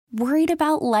Worried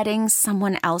about letting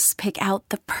someone else pick out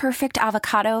the perfect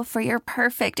avocado for your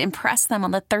perfect impress them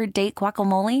on the third date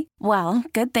guacamole? Well,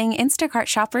 good thing Instacart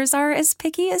shoppers are as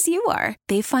picky as you are.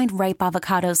 They find ripe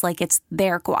avocados like it's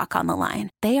their guac on the line.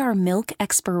 They are milk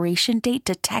expiration date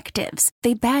detectives.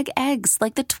 They bag eggs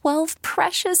like the 12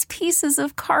 precious pieces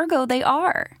of cargo they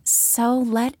are. So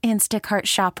let Instacart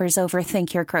shoppers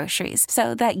overthink your groceries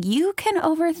so that you can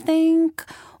overthink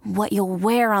what you'll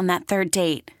wear on that third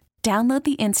date. Download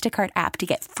the Instacart app to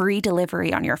get free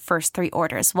delivery on your first 3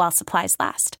 orders while supplies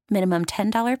last. Minimum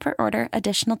 $10 per order.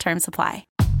 Additional terms apply.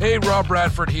 Hey, Rob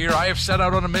Bradford here. I have set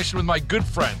out on a mission with my good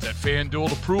friends at FanDuel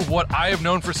to prove what I have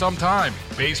known for some time.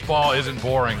 Baseball isn't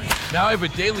boring. Now I have a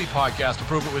daily podcast to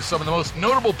prove it with some of the most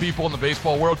notable people in the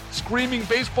baseball world, screaming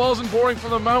baseball isn't boring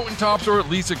from the mountaintops, or at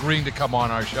least agreeing to come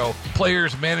on our show.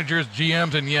 Players, managers,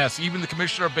 GMs, and yes, even the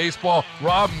commissioner of baseball,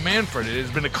 Rob Manfred. It has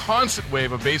been a constant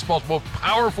wave of baseball's most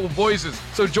powerful voices.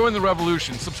 So join the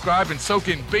revolution. Subscribe and soak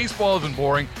in Baseball Isn't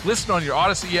Boring. Listen on your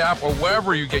Odyssey app or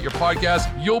wherever you get your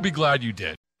podcasts. You'll be glad you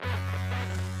did.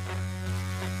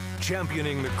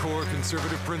 Championing the core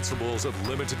conservative principles of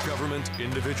limited government,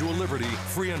 individual liberty,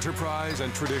 free enterprise,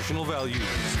 and traditional values.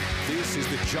 This is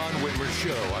the John Whitmer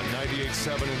Show on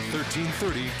 98.7 and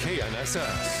 1330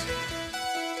 KNSS.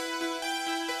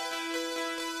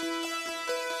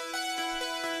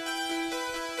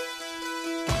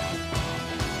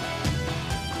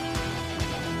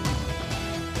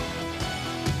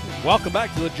 Welcome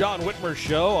back to the John Whitmer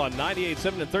Show on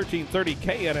 98.7 and 1330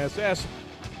 KNSS.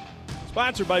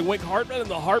 Sponsored by Wink Hartman and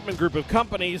the Hartman Group of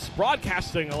Companies,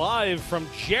 broadcasting live from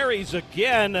Jerry's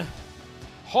again,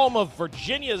 home of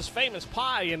Virginia's famous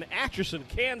pie in Atchison,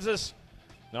 Kansas,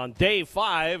 on day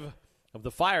 5 of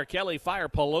the Fire Kelly, Fire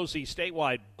Pelosi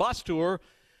statewide bus tour.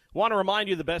 Want to remind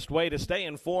you the best way to stay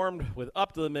informed with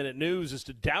up-to-the-minute news is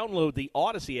to download the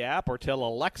Odyssey app or tell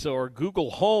Alexa or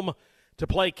Google Home to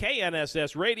play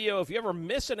KNSS Radio. If you ever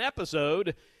miss an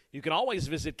episode, you can always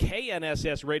visit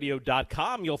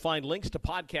knssradio.com. You'll find links to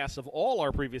podcasts of all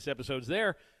our previous episodes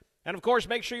there. And, of course,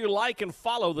 make sure you like and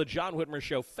follow the John Whitmer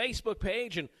Show Facebook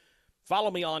page and follow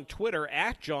me on Twitter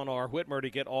at John R. Whitmer to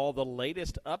get all the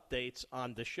latest updates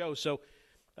on the show. So,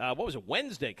 what was it,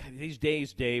 Wednesday? These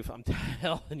days, Dave, I'm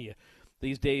telling you,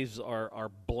 these days are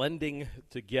blending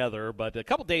together. But a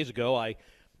couple days ago, I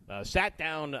sat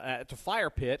down at the fire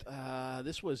pit.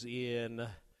 This was in...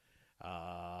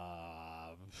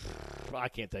 I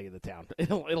can't tell you the town.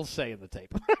 It'll say in the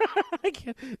tape.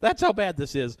 That's how bad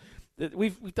this is.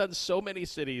 We've done so many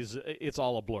cities, it's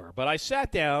all a blur. But I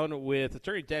sat down with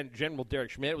Attorney General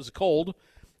Derek Schmidt. It was cold,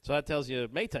 so that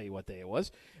may tell you what day it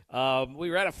was. We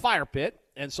were at a fire pit,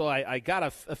 and so I got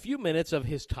a few minutes of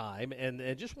his time,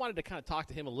 and just wanted to kind of talk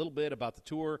to him a little bit about the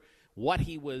tour, what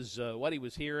he was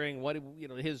hearing,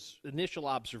 his initial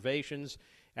observations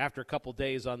after a couple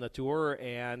days on the tour,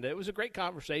 and it was a great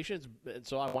conversation,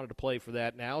 so I wanted to play for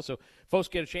that now. So folks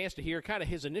get a chance to hear kind of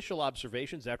his initial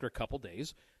observations after a couple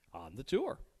days on the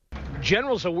tour.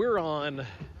 General, so we're on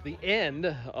the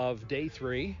end of day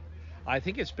 3. I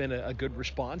think it's been a good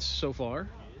response so far.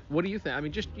 What do you think? I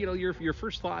mean, just, your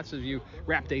first thoughts as you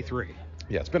wrap day 3.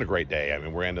 Yeah, it's been a great day. I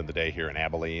mean, we're ending the day here in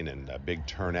Abilene, and a big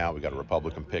turnout. We got a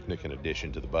Republican picnic in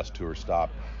addition to the bus tour stop.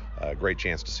 Great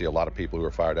chance to see a lot of people who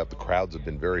are fired up. The crowds have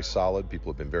been very solid.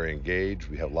 People have been very engaged.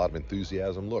 We have a lot of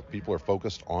enthusiasm. Look, people are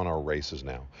focused on our races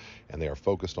now, and they are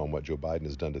focused on what Joe Biden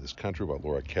has done to this country, what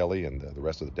Laura Kelly and the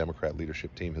rest of the Democrat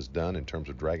leadership team has done in terms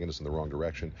of dragging us in the wrong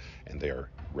direction, and they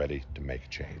are ready to make a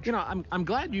change. I'm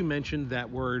glad you mentioned that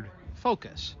word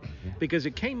focus, because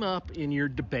it came up in your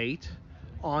debate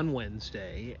on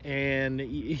Wednesday, and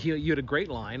you had a great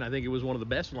line. I think it was one of the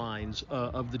best lines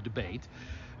of the debate.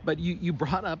 But you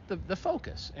brought up the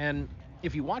focus. And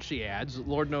if you watch the ads,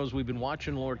 Lord knows we've been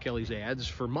watching Laura Kelly's ads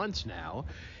for months now,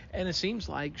 and it seems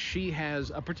like she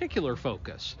has a particular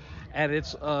focus. And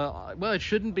it's, it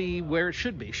shouldn't be where it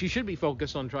should be. She should be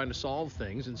focused on trying to solve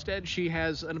things. Instead, she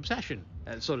has an obsession,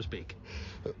 so to speak.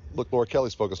 Look, Laura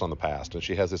Kelly's focused on the past, and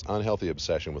she has this unhealthy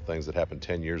obsession with things that happened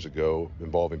 10 years ago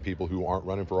involving people who aren't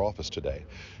running for office today.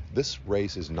 This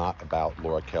race is not about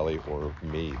Laura Kelly or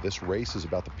me. This race is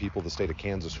about the people of the state of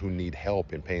Kansas who need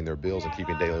help in paying their bills and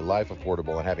keeping daily life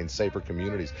affordable and having safer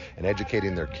communities and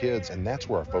educating their kids. And that's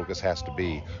where our focus has to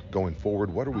be going forward.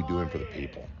 What are we doing for the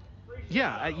people?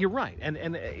 Yeah, you're right.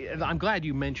 And I'm glad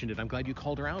you mentioned it. I'm glad you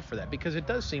called her out for that, because it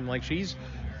does seem like she's,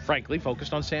 frankly,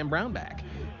 focused on Sam Brownback.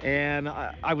 And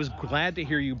I was glad to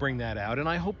hear you bring that out. And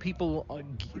I hope people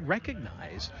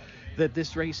recognize that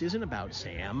this race isn't about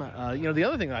Sam. The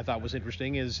other thing that I thought was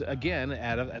interesting is, again,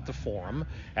 at the forum,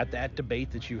 at that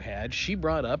debate that you had, she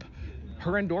brought up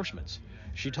her endorsements.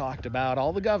 she talked about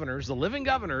all the governors, the living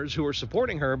governors who were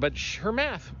supporting her, but her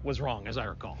math was wrong, as I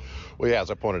recall. Well, yeah,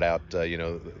 as I pointed out,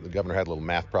 the governor had a little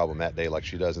math problem that day, like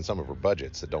she does in some of her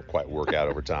budgets that don't quite work out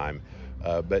over time.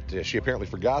 But she apparently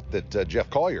forgot that Jeff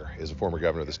Collier is a former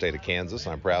governor of the state of Kansas.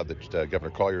 I'm proud that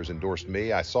Governor Collier has endorsed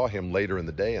me. I saw him later in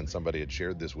the day, and somebody had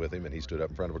shared this with him, and he stood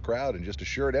up in front of a crowd and just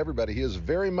assured everybody he is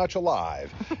very much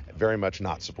alive, very much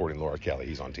not supporting Laura Kelly.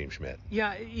 He's on Team Schmidt.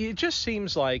 Yeah, it just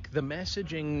seems like the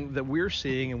messaging that we're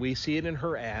seeing, and we see it in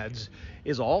her ads,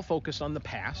 is all focused on the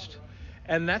past.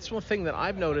 And that's one thing that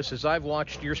I've noticed as I've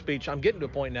watched your speech. I'm getting to a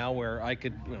point now where I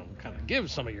could, kind of give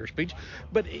some of your speech.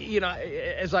 But,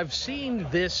 as I've seen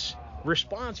this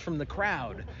response from the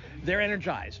crowd, they're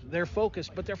energized, they're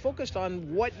focused, but they're focused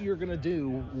on what you're going to do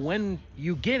when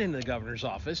you get into the governor's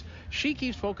office. She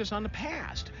keeps focused on the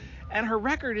past. And her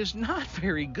record is not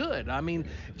very good. I mean,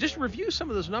 just review some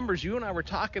of those numbers. You and I were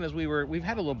talking we've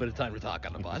had a little bit of time to talk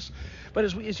on the bus. But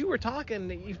as you were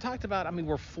talking, you've talked about,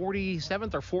 we're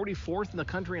 47th or 44th in the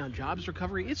country on jobs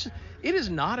recovery. It is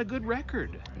not a good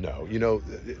record. No,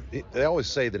 they always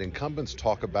say that incumbents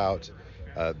talk about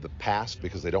the past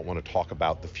because they don't want to talk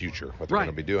about the future, what they're going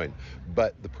to be doing.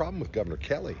 But the problem with Governor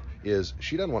Kelly is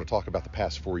she doesn't want to talk about the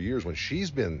past 4 years when she's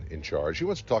been in charge. She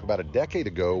wants to talk about a decade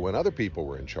ago when other people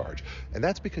were in charge. And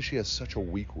that's because she has such a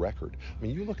weak record.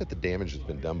 You look at the damage that's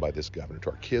been done by this governor to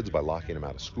our kids by locking them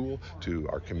out of school, to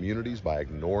our communities by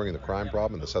ignoring the crime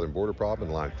problem and the southern border problem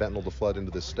and allowing fentanyl to flood into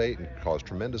this state and cause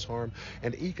tremendous harm.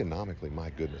 And economically,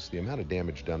 my goodness, the amount of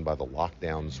damage done by the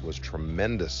lockdowns was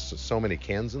tremendous to so many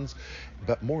Kansans.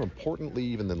 But more importantly,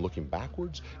 even than looking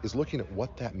backwards, is looking at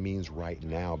what that means right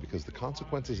now, because the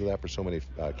consequences of that for so many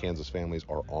Kansas families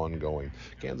are ongoing.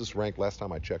 Kansas ranked, last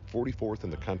time I checked, 44th in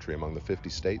the country among the 50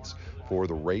 states for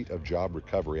the rate of job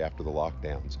recovery after the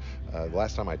lockdowns. The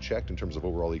last time I checked, in terms of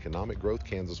overall economic growth,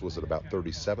 Kansas was at about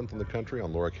 37th in the country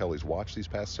on Laura Kelly's watch these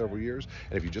past several years.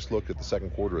 And if you just looked at the second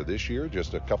quarter of this year,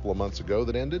 just a couple of months ago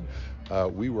that ended,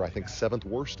 we were, I think, 7th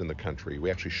worst in the country.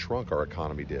 We actually shrunk, our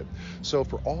economy did. So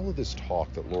for all of this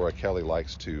talk that Laura Kelly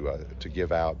likes to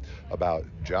give out about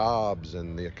jobs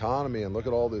and the economy, and look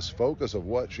at all this focus of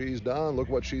what she's done, look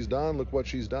what she's done, look what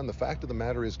she's done. The fact of the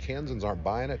matter is Kansans aren't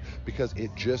buying it because it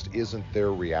just isn't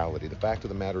their reality. The fact of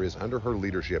the matter is, under her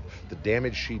leadership, the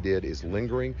damage she did is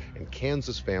lingering, and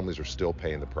Kansas families are still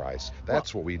paying the price.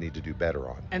 That's what we need to do better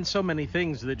on. And so many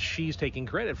things that she's taking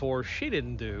credit for, she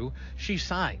didn't do. She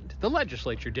signed. The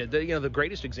legislature did. The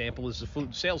greatest example is the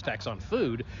food sales tax on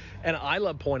food, and I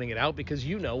love pointing it out because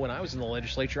when I was in the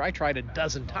legislature, I tried a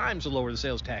dozen times to lower the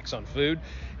sales tax on food.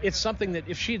 It's something that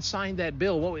if she had signed that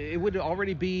bill, it would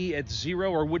already be at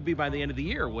zero, or would be by the end of the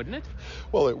year, wouldn't it?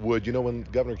 Well, it would. When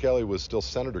Governor Kelly was still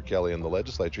Senator Kelly in the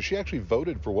legislature, she actually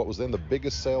voted for what was then the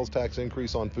biggest sales tax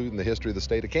increase on food in the history of the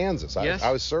state of Kansas. Yes.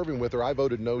 I was serving with her. I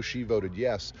voted no, she voted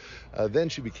yes. Then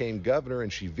she became governor,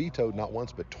 and she vetoed not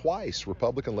once but twice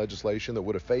Republican legislation that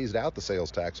would have phased out the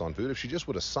sales tax on food. If she just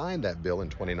would have signed that bill in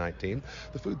 2019,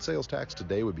 the food sales tax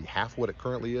today would be half what it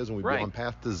currently is, and we'd be on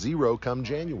path to zero come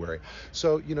January.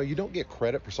 So, you don't get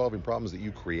credit for solving problems that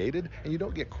you created, and you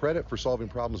don't get credit for solving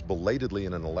problems belatedly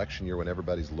in an election year when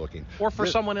everybody's looking. Or for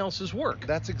someone else's work.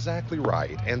 That's exactly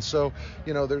right. And so,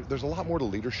 there's a lot more to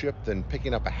leadership than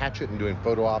picking up a hatchet and doing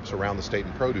photo ops around the state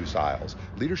and produce aisles.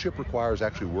 Leadership requires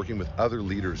actually working with other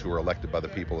leaders who are elected by the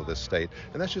people of this state,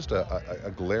 and that's just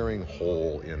a glaring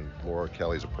hole in Laura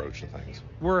Kelly's approach to things.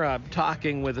 We're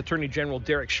talking with Attorney General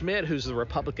Derek Schmidt, who's the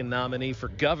Republican nominee for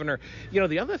governor.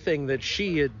 The other thing that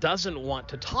she doesn't want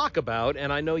to talk about,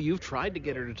 and I know you've tried to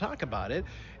get her to talk about it,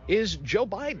 is Joe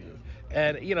Biden.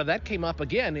 And, that came up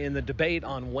again in the debate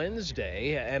on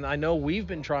Wednesday. And I know you've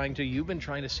been trying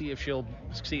to see if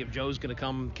Joe's going to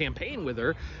come campaign with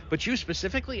her. But you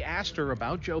specifically asked her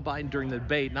about Joe Biden during the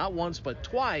debate, not once, but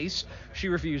twice. She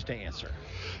refused to answer.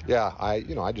 Yeah,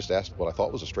 I just asked what I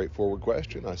thought was a straightforward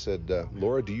question. I said,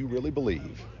 Laura, do you really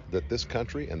believe that this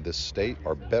country and this state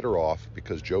are better off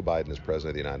because Joe Biden is president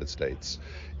of the United States?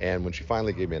 And when she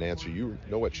finally gave me an answer, you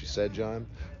know what she said, John?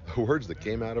 The words that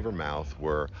came out of her mouth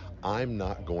were, "I'm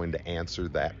not going to answer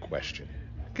that question."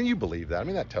 Can you believe that?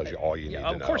 That tells you all you need to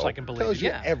know. Of course I can believe it, Tells you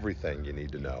everything you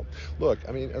need to know. Look,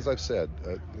 as I've said,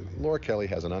 Laura Kelly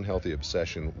has an unhealthy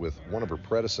obsession with one of her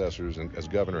predecessors as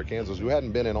governor of Kansas who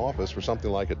hadn't been in office for something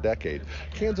like a decade.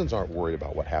 Kansans aren't worried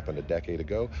about what happened a decade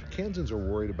ago. Kansans are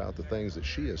worried about the things that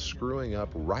she is screwing up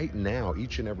right now,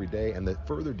 each and every day, and the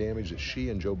further damage that she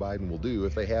and Joe Biden will do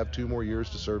if they have 2 more years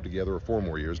to serve together, or 4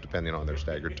 more years, depending on their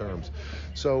staggered terms.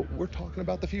 So we're talking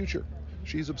about the future.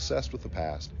 She's obsessed with the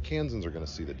past. Kansans are going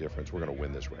to see see the difference. We're going to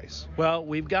win this race. Well,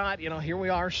 we've got, here we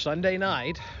are Sunday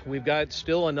night. We've got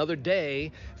still another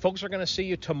day. Folks are going to see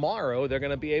you tomorrow.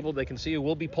 They can see you.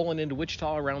 We'll be pulling into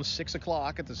Wichita around 6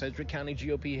 o'clock at the Sedgwick County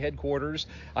GOP headquarters.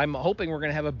 I'm hoping we're going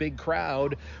to have a big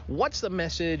crowd. What's the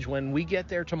message when we get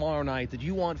there tomorrow night that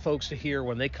you want folks to hear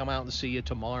when they come out and see you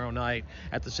tomorrow night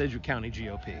at the Sedgwick County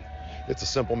GOP? It's a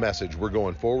simple message. We're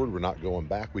going forward. We're not going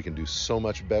back. We can do so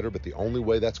much better, but the only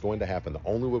way that's going to happen, the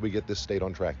only way we get this state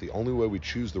on track, the only way we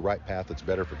choose the right path that's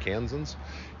better for Kansans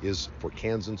is for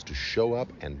Kansans to show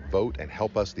up and vote and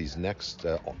help us these next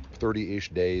 30-ish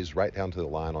days right down to the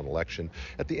line on election.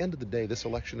 At the end of the day, this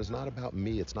election is not about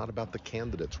me. It's not about the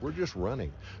candidates. We're just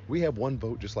running. We have one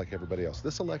vote just like everybody else.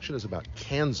 This election is about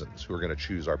Kansans who are going to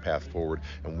choose our path forward,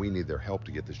 and we need their help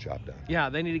to get this job done. Yeah,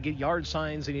 they need to get yard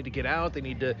signs. They need to get out. They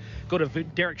need to go to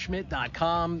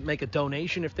DerekSchmidt.com, make a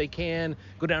donation if they can,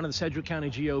 go down to the Sedgwick County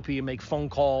GOP and make phone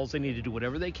calls. They need to do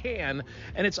whatever they can.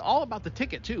 And it's all about the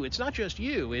ticket, too. It's not just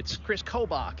you. It's Chris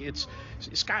Kobach. It's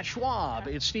Scott Schwab.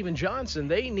 It's Stephen Johnson.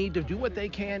 They need to do what they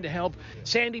can to help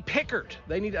Sandy Pickert.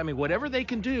 Whatever they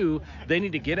can do, they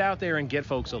need to get out there and get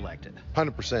folks elected.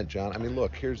 100%, John.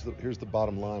 Look, here's the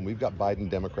bottom line. We've got Biden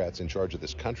Democrats in charge of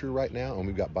this country right now, and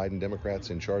we've got Biden Democrats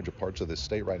in charge of parts of this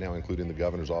state right now, including the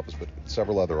governor's office, but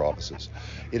several other offices.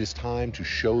 It is time to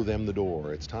show them the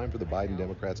door. It's time for the Biden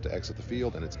Democrats to exit the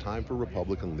field, and it's time for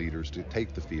Republican leaders to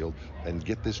take the field and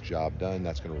get this job done.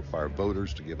 That's going to require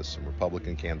voters to give us some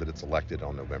Republican candidates elected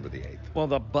on November the 8th. Well,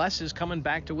 the bus is coming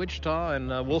back to Wichita, and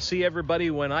we'll see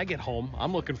everybody when I get home.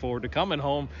 I'm looking forward to coming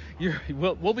home.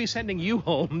 We'll be sending you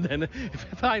home, then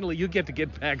finally you get to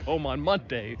get back home on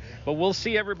Monday. But we'll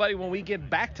see everybody when we get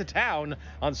back to town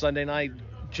on Sunday night.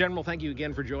 General, thank you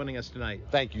again for joining us tonight.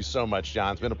 Thank you so much,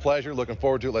 John. It's been a pleasure. Looking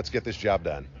forward to it. Let's get this job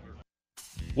done.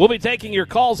 We'll be taking your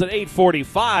calls at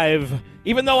 8:45.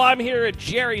 Even though I'm here at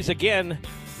Jerry's again,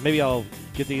 maybe I'll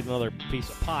get to eat another piece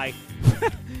of pie.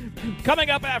 Coming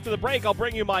up after the break, I'll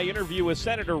bring you my interview with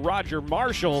Senator Roger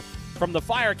Marshall from the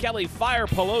Fire Kelly Fire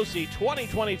Pelosi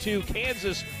 2022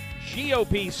 Kansas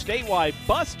GOP statewide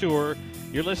bus tour.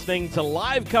 You're listening to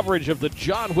live coverage of the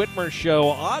John Whitmer Show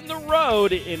on the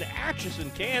road in Atchison,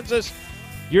 Kansas.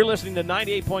 You're listening to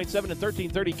 98.7 and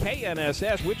 1330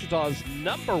 KNSS, Wichita's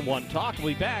 #1 talk. We'll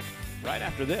be back right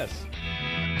after this.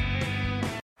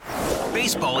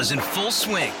 Baseball is in full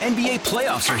swing. NBA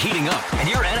playoffs are heating up, and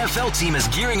your NFL team is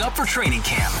gearing up for training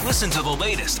camp. Listen to the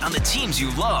latest on the teams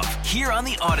you love here on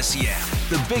the Odyssey app.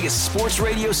 The biggest sports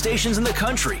radio stations in the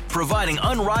country, providing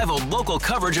unrivaled local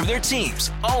coverage of their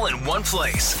teams, all in one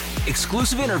place.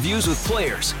 Exclusive interviews with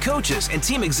players, coaches, and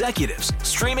team executives,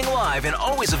 streaming live and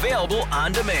always available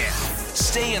on demand.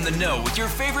 Stay in the know with your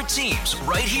favorite teams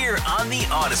right here on the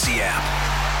Odyssey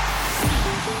app.